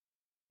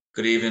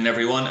Good evening,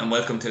 everyone, and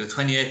welcome to the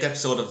 28th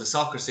episode of the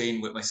Soccer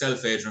Scene with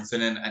myself, Adrian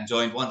Finnan, and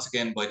joined once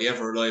again by the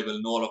ever reliable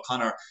Noel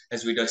O'Connor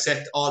as we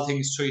dissect all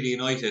things Treaty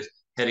United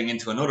heading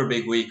into another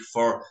big week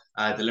for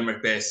the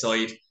Limerick based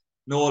side.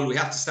 Noel, we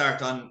have to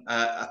start on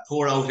a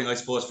poor outing, I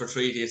suppose, for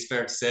Treaty. It's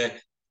fair to say,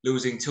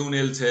 losing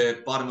 2-0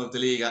 to bottom of the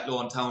league at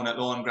Lone Town. At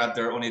Lone grabbed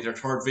only their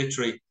third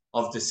victory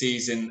of the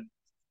season.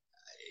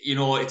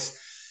 It's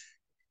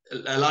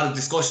a lot of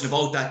discussion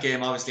about that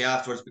game, obviously,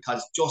 afterwards,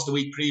 because just a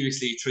week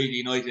previously, Treaty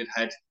United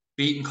had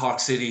beaten Cork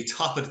City,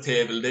 top of the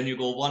table. Then you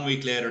go 1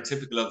 week later,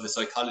 typical of the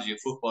psychology of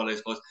football, I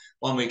suppose.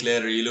 1 week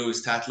later, you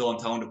lose to Athlone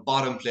Town, the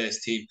bottom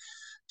place team.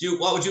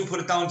 What would you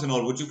put it down to,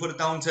 Noel? Would you put it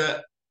down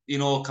to,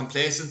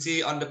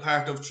 complacency on the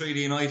part of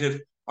Treaty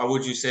United, or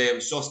would you say it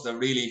was just a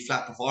really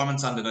flat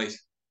performance on the night?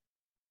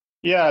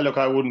 Yeah, look,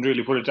 I wouldn't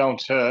really put it down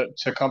to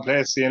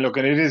complacency. And look,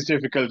 and it is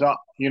difficult,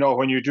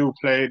 when you do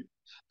play,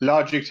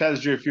 logic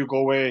tells you if you go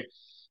away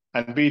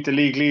and beat the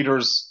league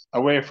leaders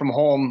away from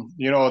home,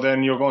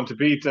 then you're going to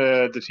beat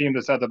the team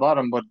that's at the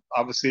bottom. But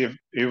obviously, if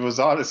it was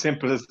all as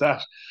simple as that,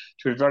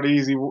 it would be very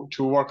easy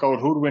to work out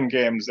who'd win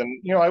games. And,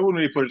 I wouldn't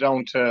really put it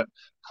down to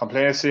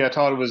complacency. I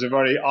thought it was a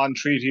very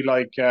on-treaty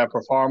like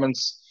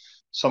performance,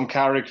 some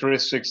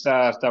characteristics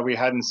that we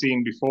hadn't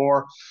seen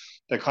before.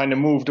 They kind of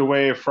moved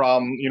away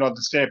from, the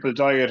staple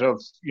diet of,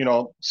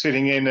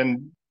 sitting in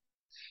and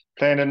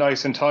playing it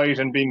nice and tight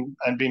and being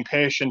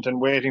patient and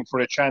waiting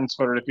for a chance,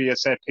 whether it be a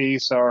set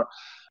piece or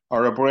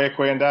a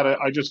breakaway. And that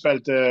I just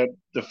felt the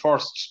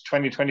first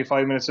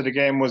 20-25 minutes of the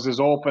game was as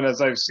open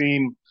as I've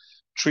seen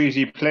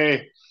Treaty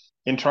play,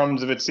 in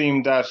terms of it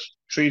seemed that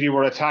Treaty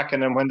were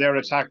attacking, and when their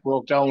attack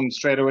broke down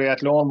straight away,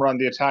 Athlone were on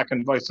the attack,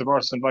 and vice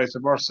versa and vice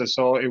versa.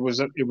 So it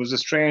was a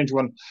strange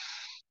one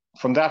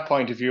from that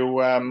point of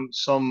view.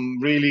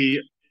 Some really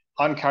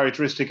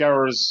uncharacteristic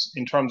errors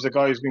in terms of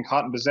guys being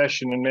caught in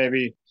possession and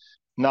maybe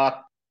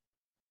not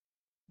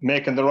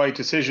making the right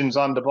decisions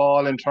on the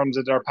ball in terms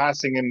of their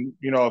passing, and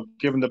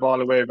giving the ball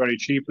away very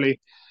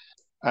cheaply.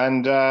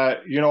 And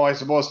I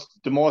suppose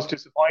the most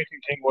disappointing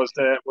thing was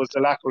the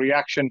lack of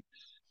reaction.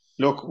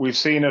 Look, we've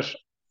seen it.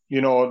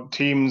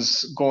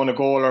 Teams going a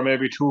goal or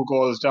maybe two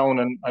goals down,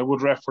 and I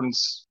would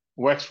reference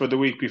Wexford the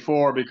week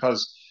before,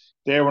 because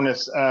they were in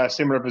a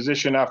similar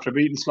position after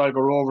beating Sligo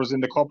Rovers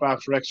in the cup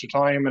after extra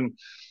time, and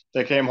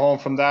they came home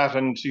from that,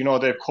 and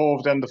they've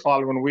Cove then the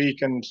following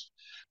week, and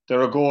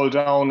they're a goal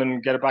down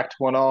and get it back to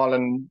 1-1,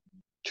 and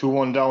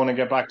 2-1 down and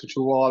get back to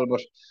 2-2.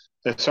 But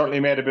they certainly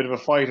made a bit of a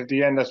fight at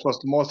the end. I suppose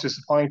the most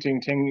disappointing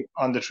thing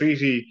on the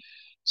Treaty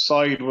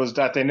side was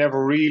that they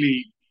never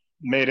really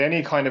made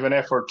any kind of an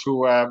effort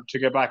to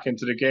get back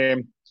into the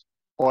game.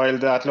 While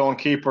that lone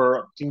keeper,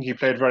 I think he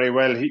played very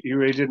well. He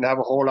really didn't have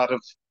a whole lot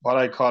of what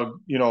I call,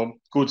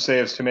 good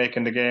saves to make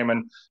in the game,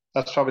 and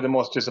that's probably the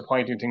most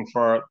disappointing thing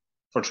for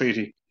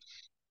Treaty.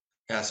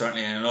 Yeah,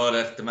 certainly. And I know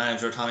that the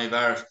manager, Tommy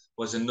Barrett,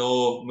 was in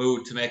no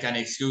mood to make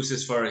any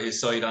excuses for his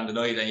side on the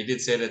night. And he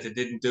did say that they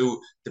didn't do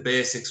the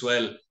basics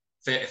well,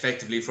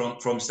 effectively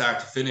from start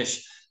to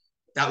finish.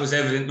 That was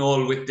evident,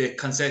 Noel, with the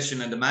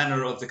concession and the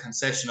manner of the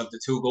concession of the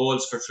two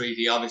goals for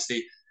Treaty.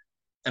 Obviously,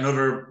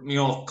 another,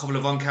 couple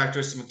of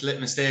uncharacteristic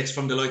mistakes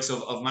from the likes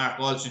of Mark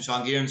Walsh and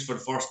Sean Gearns for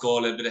the first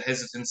goal, a bit of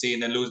hesitancy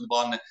and then losing the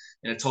ball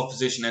in a tough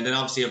position. And then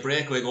obviously a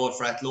breakaway goal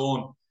for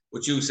Athlone,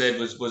 which you said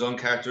was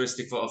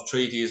uncharacteristic of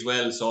Treaty as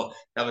well. So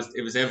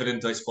it was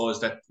evident, I suppose,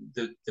 that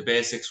the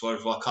basics were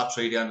what caught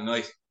Treaty on the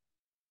night.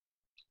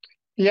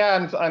 Yeah,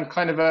 and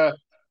kind of a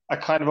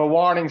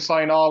warning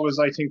sign always,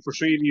 I think, for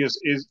Treaty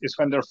is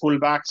when their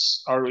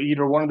fullbacks or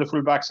either one of the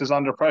fullbacks is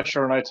under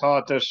pressure. And I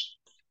thought that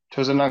it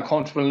was an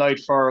uncomfortable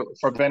night for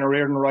Ben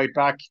O'Riordan right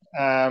back.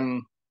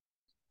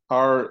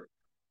 Our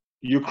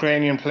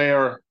Ukrainian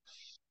player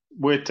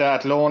with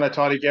that loan, I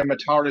thought he gave him a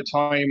torrid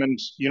time. And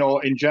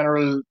in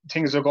general,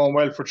 things are going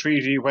well for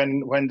Treaty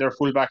when their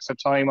fullbacks have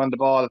time on the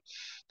ball.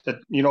 That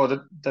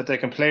they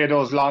can play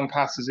those long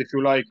passes, if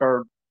you like,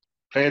 or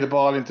play the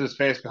ball into the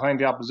space behind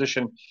the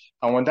opposition.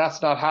 And when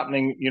that's not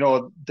happening,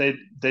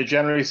 they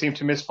generally seem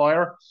to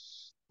misfire.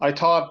 I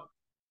thought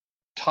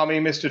Tommy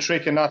missed a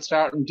trick in not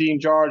starting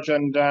Dean George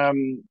and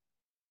the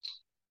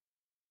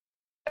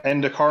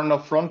Curran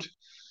up front.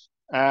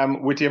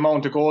 With the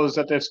amount of goals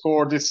that they've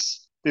scored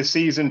this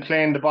season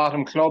playing the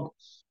bottom club,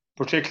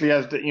 particularly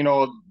as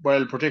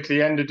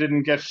particularly Enda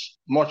didn't get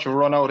much of a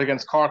run out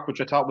against Cork,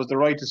 which I thought was the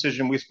right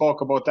decision. We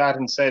spoke about that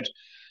and said,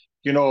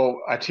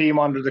 a team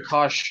under the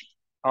cosh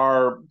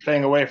are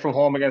playing away from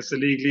home against the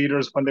league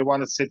leaders when they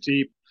want to sit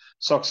deep.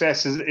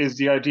 Success is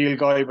the ideal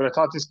guy, but I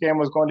thought this game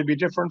was going to be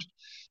different.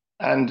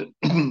 And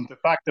the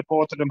fact that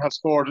both of them have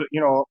scored,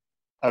 both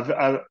of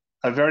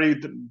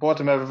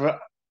them have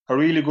a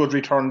really good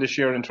return this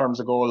year in terms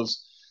of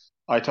goals.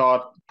 I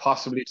thought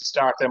possibly to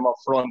start them up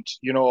front,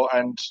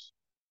 and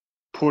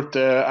put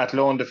the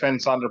Athlone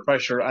defence under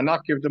pressure and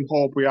not give them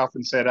hope. We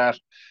often say that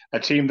a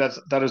team that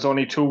has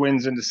only 2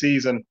 wins in the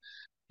season,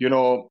 you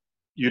don't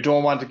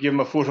want to give them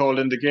a foothold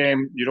in the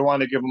game. You don't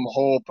want to give them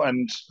hope.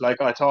 And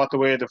like I thought the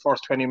way the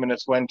first 20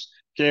 minutes went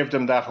gave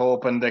them that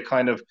hope, and they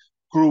kind of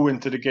grew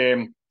into the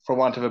game, for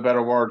want of a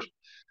better word.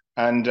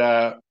 and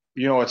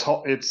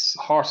it's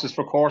horses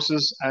for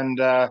courses.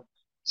 And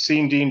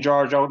seeing Dean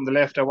George out on the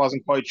left, I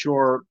wasn't quite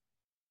sure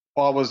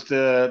what was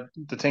the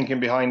thinking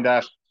behind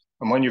that.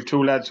 And when you've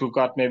two lads who've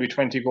got maybe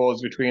 20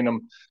 goals between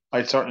them,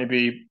 I'd certainly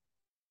be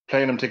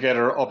playing them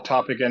together up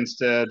top against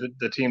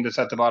the team that's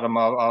at the bottom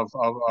of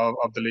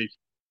the league.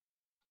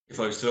 If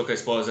I was to look, I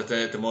suppose, at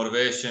the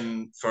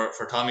motivation for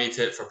Tommy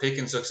for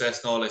picking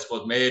success and all, I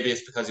suppose maybe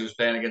it's because he was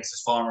playing against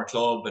his former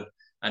club,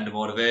 and the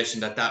motivation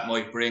that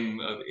might bring,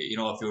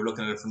 if you were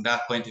looking at it from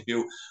that point of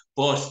view.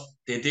 But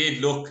they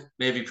did look,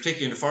 maybe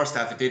particularly in the first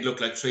half, it did look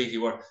like Treaty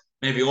were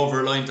maybe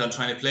over-reliant on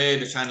trying to play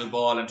the channel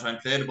ball and trying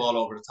to play the ball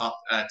over the top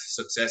to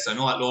success. I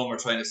know Athlone were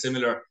trying a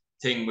similar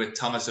thing with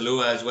Thomas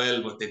Alua as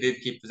well, but they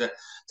did keep it.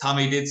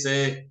 Tommy did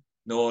say,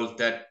 Noel,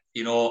 that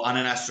on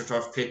an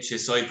AstroTurf pitch,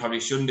 his side probably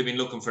shouldn't have been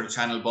looking for the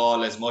channel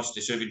ball as much. They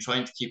should have been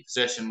trying to keep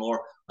possession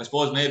more. I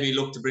suppose maybe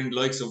look to bring the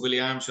likes of Willie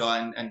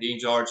Armshaw and Dean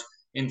George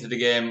into the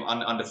game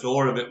on the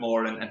floor a bit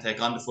more and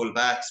take on the full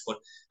backs. But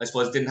I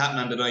suppose it didn't happen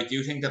on the night. Do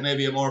you think that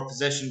maybe a more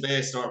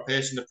possession-based or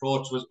patient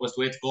approach was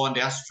the way to go on the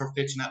AstroTurf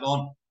pitch in that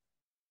lawn?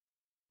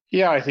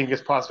 Yeah, I think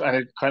it's possible. And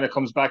it kind of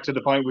comes back to the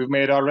point we've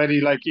made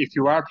already. Like, if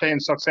you are playing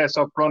success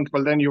up front,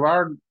 well, then you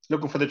are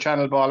looking for the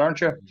channel ball,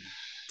 aren't you?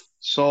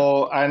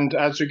 So, and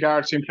as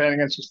regards him playing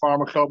against his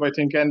former club, I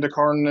think Enda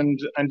Curran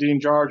and Dean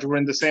George were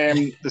in the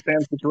same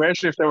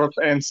situation if they were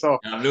playing. So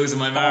I'm losing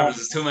my marbles.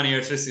 There's too many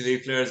electricity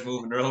league players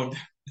moving around.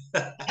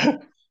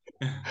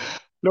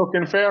 Look,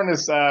 in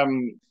fairness,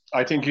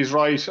 I think he's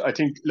right. I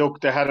think, look,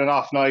 they had an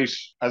off night.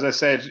 As I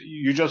said,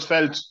 you just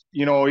felt,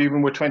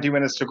 even with 20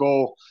 minutes to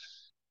go,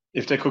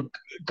 if they could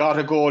got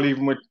a goal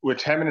even with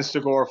 10 minutes to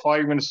go or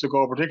 5 minutes to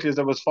go, particularly as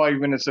there was 5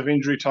 minutes of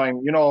injury time,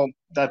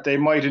 that they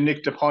might have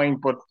nicked a point.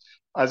 But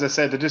as I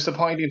said, the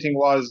disappointing thing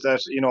was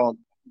that,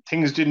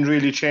 things didn't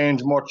really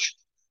change much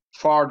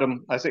for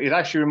them. I say it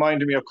actually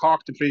reminded me of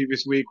Cork the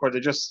previous week, where they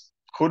just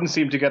couldn't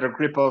seem to get a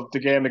grip of the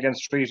game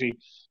against Treaty,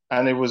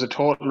 and it was a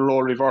total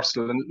role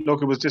reversal. And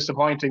look, it was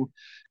disappointing.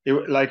 It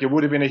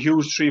would have been a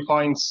huge 3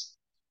 points.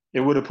 It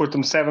would have put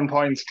them 7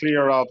 points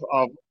clear of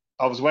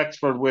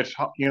Wexford with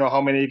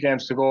how many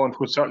games to go, and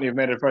would certainly have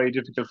made it very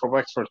difficult for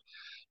Wexford.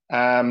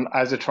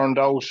 As it turned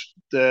out,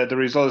 the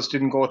results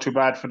didn't go too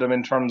bad for them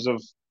in terms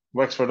of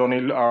Wexford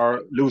only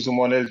are losing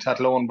 1-0 to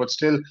Athlone, but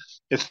still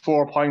it's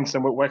 4 points,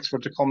 and with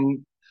Wexford to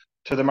come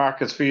to the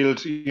Markets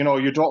Field,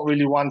 you don't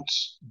really want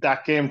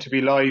that game to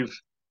be live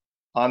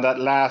on that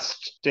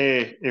last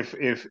day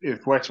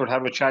if Wexford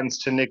have a chance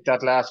to nick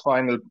that last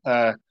final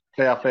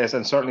playoff place.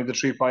 And certainly the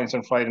 3 points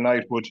on Friday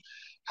night would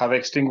have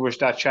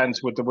extinguished that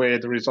chance with the way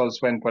the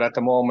results went. But at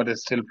the moment,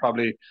 it's still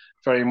probably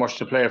very much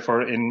to play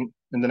for in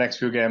the next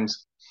few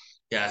games.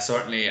 Yeah,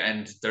 certainly.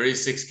 And there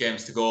is 6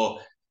 games to go.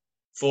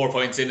 4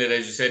 points in it,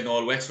 as you said,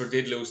 Noel. Wexford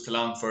did lose to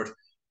Longford.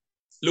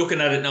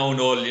 Looking at it now,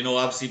 Noel,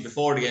 obviously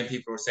before the game,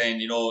 people were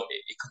saying, it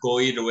could go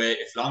either way.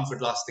 If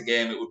Longford lost the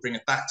game, it would bring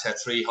it back to a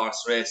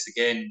 3-horse race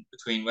again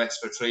between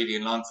Wexford, Treaty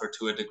and Longford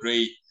to a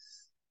degree.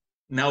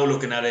 Now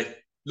looking at it,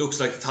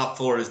 looks like the top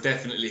 4 is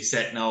definitely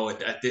set now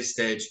at this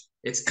stage.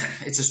 It's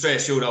a straight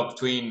shootout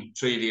between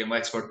Treaty and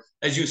Wexford.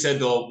 As you said,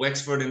 though,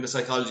 Wexford in the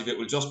psychology of it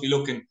will just be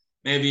looking,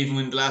 maybe even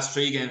in the last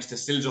 3 games, to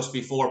still just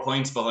be 4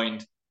 points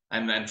behind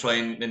and try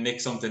and nick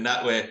something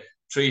that way.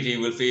 Treaty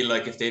will feel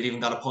like if they'd even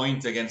got a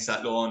point against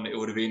that loan, it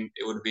would have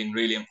been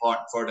really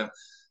important for them.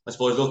 I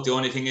suppose, look, the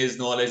only thing is,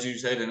 Noel, as you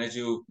said and as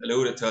you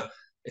alluded to,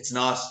 it's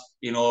not,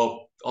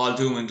 all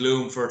doom and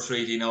gloom for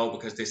Treaty now,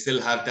 because they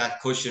still have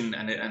that cushion,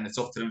 and it's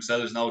up to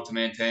themselves now to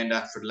maintain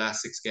that for the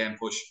last 6-game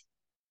push.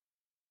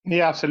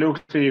 Yeah,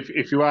 absolutely.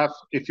 If you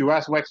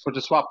ask Wexford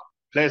to swap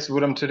places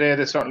with them today,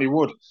 they certainly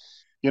would.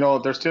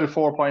 They're still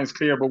 4 points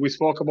clear, but we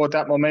spoke about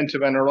that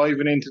momentum and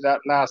arriving into that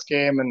last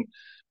game, and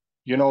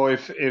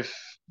if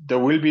there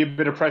will be a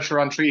bit of pressure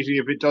on Treaty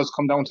if it does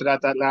come down to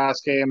that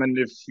last game, and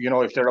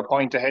if they're a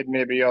point ahead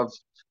maybe of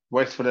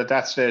Wexford at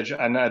that stage,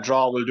 and a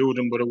draw will do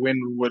them, but a win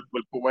will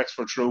put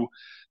Wexford through.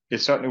 It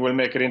certainly will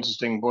make it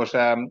interesting. But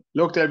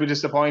look, they'll be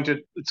disappointed.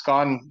 It's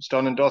gone, it's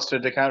done and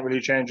dusted. They can't really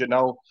change it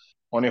now.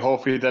 Only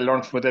hopefully they'll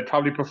learn from it. They'd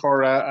probably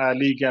prefer a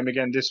league game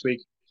again this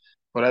week,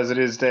 but as it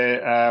is, they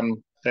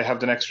have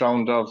the next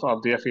round of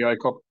the FAI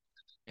Cup.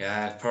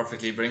 Yeah, it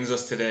perfectly brings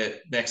us to the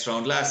next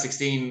round. Last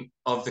 16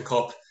 of the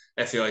Cup,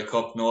 FAI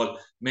Cup, Noel.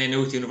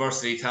 Maynooth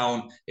University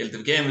Town.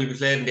 The game will be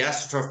played in the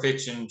AstroTurf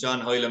pitch in John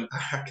Hyland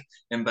Park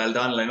in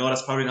Baldonnel. I know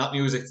that's probably not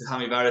music to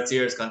Tommy Barrett's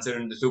ears,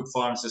 considering the 2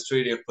 performances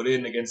Treaty have put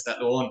in against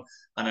that loan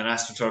on an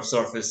AstroTurf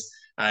surface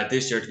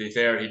this year. To be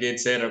fair, he did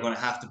say they're going to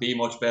have to be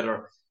much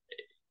better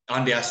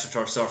on the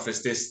AstroTurf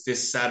surface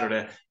this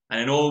Saturday. And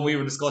I know when we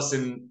were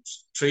discussing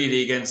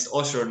Treaty against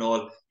Usher,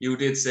 Noel, you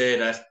did say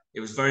that it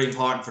was very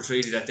important for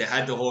Treaty that they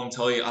had the home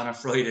tie on a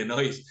Friday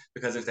night,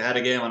 because if they had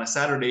a game on a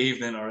Saturday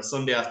evening or a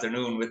Sunday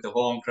afternoon with the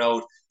home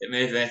crowd, it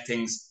made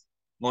things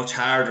much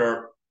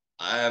harder.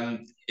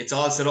 It's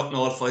all set up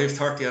now at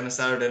 5:30 on a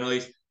Saturday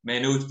night.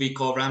 Maynooth beat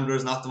Cove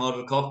Ramblers, knocked them out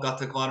of the cup, got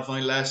to the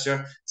quarterfinal last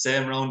year,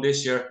 same round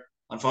this year.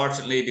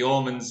 unfortunately, the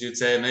omens, you'd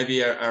say,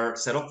 maybe are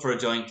set up for a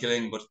joint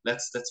killing, but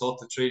let's hope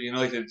that Treaty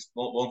United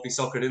won't be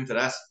suckered into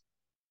that.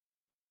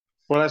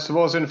 Well, I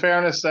suppose in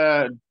fairness,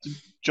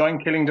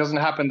 joint killing doesn't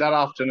happen that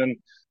often, and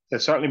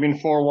they've certainly been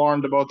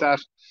forewarned about that.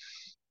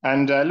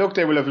 And look,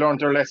 they will have learned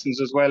their lessons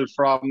as well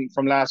from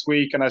last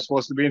week. And I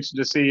suppose it'll be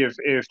interesting to see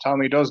if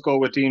Tommy does go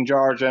with Dean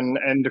George and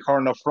Enda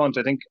Curran up front.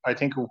 I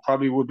think it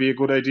probably would be a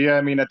good idea.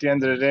 I mean, at the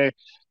end of the day,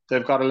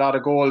 they've got a lot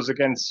of goals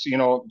against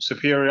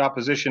superior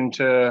opposition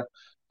to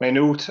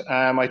Maynooth.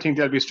 I think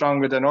they'll be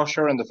stronger than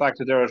Usher, and the fact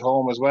that they're at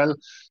home as well.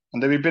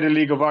 And there'll be a bit of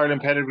League of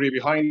Ireland pedigree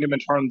behind them in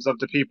terms of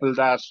the people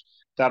that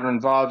are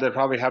involved. They'll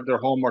probably have their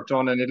homework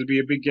done, and it'll be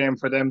a big game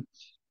for them.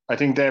 I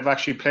think they've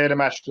actually played a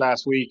match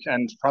last week,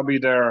 and probably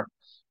their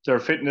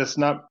fitness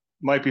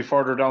might be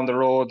further down the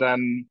road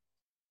than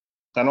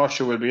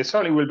Usher will be. It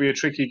certainly will be a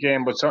tricky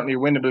game, but certainly a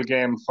winnable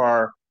game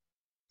for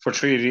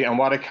Treaty. And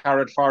what a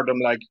carrot for them,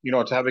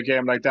 to have a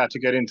game like that to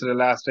get into the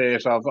last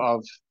eight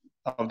of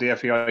the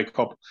FAI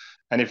Cup.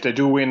 And if they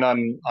do win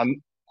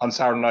on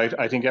Saturday night,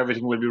 I think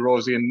everything will be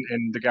rosy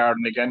in the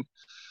garden again.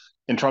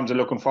 In terms of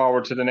looking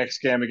forward to the next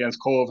game against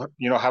Cove,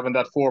 having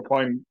that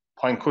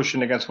 4-point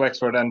cushion against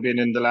Wexford and being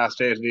in the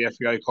last eight of the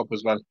FAI Cup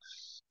as well.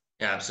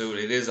 Yeah,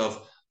 absolutely. It is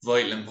of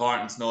vital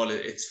importance. No,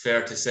 it's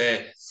fair to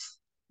say.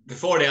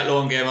 Before the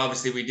Athlone game,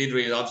 obviously we did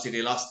really. Obviously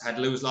they lost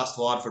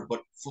to Waterford,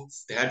 but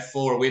they had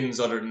 4 wins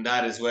other than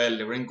that as well.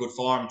 They were in good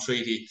form.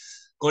 Treaty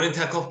going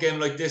into a cup game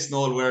like this,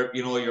 Noel, where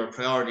your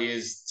priority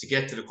is to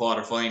get to the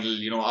quarter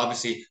final.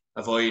 Obviously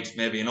avoid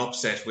maybe an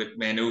upset with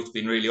Maynooth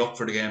being really up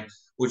for the game.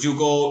 Would you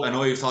go? I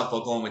know you thought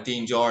about going with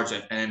Dean George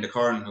and Enda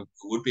Curran,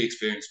 who would be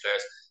experienced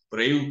players. But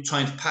are you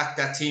trying to pack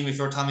that team if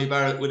you're Tommy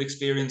Barrett with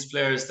experienced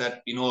players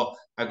that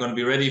are going to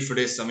be ready for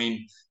this? I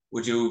mean,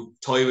 would you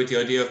toy with the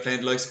idea of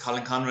playing the likes of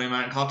Colin Conroy,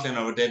 Martin Coughlin,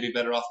 or would they be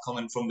better off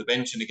coming from the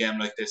bench in a game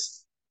like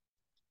this?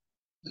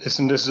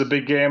 Listen, this is a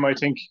big game. I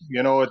think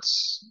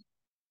it's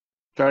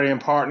a very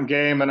important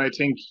game, and I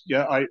think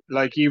I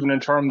like, even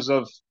in terms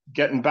of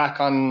getting back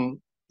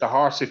on the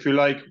horse, if you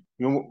like,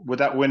 with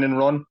that winning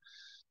run.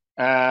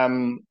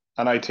 And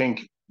I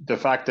think the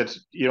fact that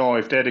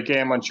if they had a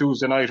game on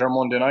Tuesday night or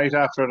Monday night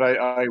after it,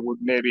 I would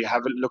maybe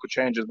have a look at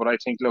changes. But I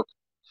think, look,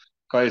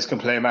 guys can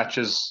play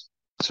matches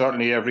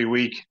certainly every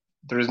week.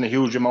 There isn't a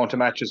huge amount of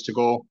matches to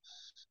go,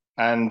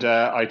 and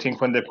I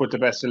think when they put the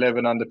best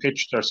 11 on the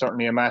pitch, there's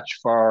certainly a match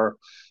for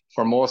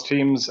most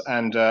teams.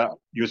 And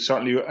you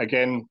certainly,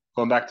 again,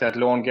 going back to that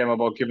lone game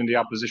about giving the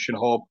opposition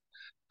hope,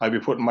 I'd be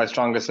putting my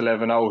strongest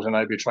 11 out, and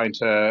I'd be trying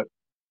to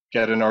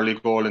get an early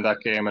goal in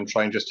that game and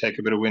try and just take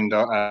a bit of wind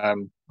out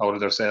of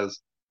their sails.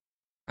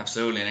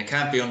 Absolutely, and it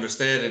can't be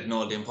understated,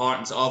 the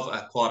importance of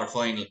a quarter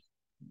final.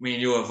 Me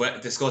and you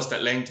have discussed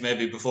at length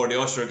maybe before the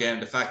Usher game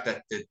the fact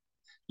that the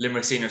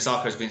Limerick Senior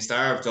Soccer has been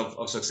starved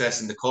of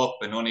success in the cup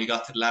and only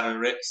got to the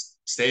latter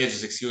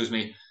stages,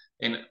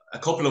 in a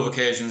couple of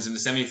occasions in the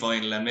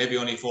semi-final, and maybe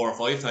only 4 or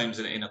 5 times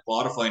in a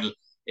quarter final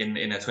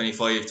in a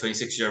 25,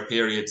 26 year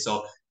period.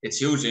 So it's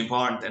hugely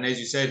important. And as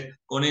you said,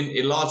 going in,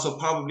 it'll also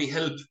probably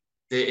help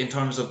in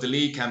terms of the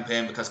league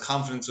campaign, because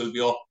confidence will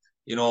be up.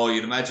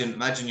 You'd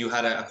imagine you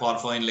had a quarter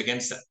final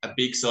against a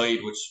big side,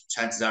 which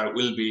chances are it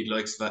will be the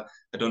likes of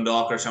a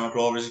Dundalk or Shamrock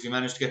Rovers if you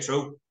manage to get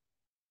through.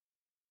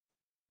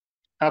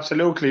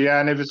 Absolutely, yeah.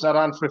 And if it's not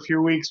on for a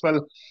few weeks,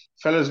 well,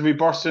 fellas will be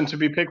bursting to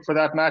be picked for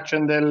that match,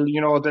 and they'll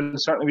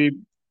certainly be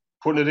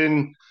putting it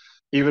in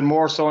even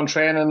more so in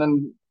training,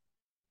 and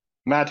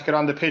mad to get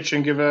on the pitch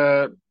and give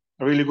a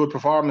really good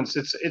performance.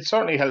 It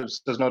certainly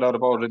helps. There's no doubt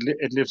about it.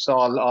 It lifts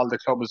all the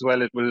club as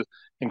well. It will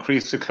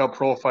increase the club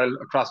profile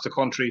across the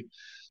country,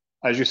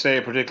 as you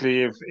say,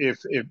 particularly if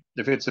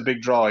it's a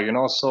big draw.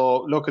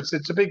 So look,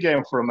 it's a big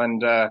game for him,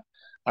 and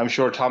I'm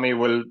sure Tommy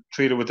will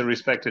treat it with the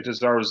respect it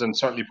deserves, and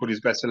certainly put his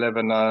best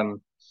 11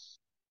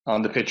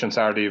 on the pitch on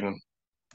Saturday evening.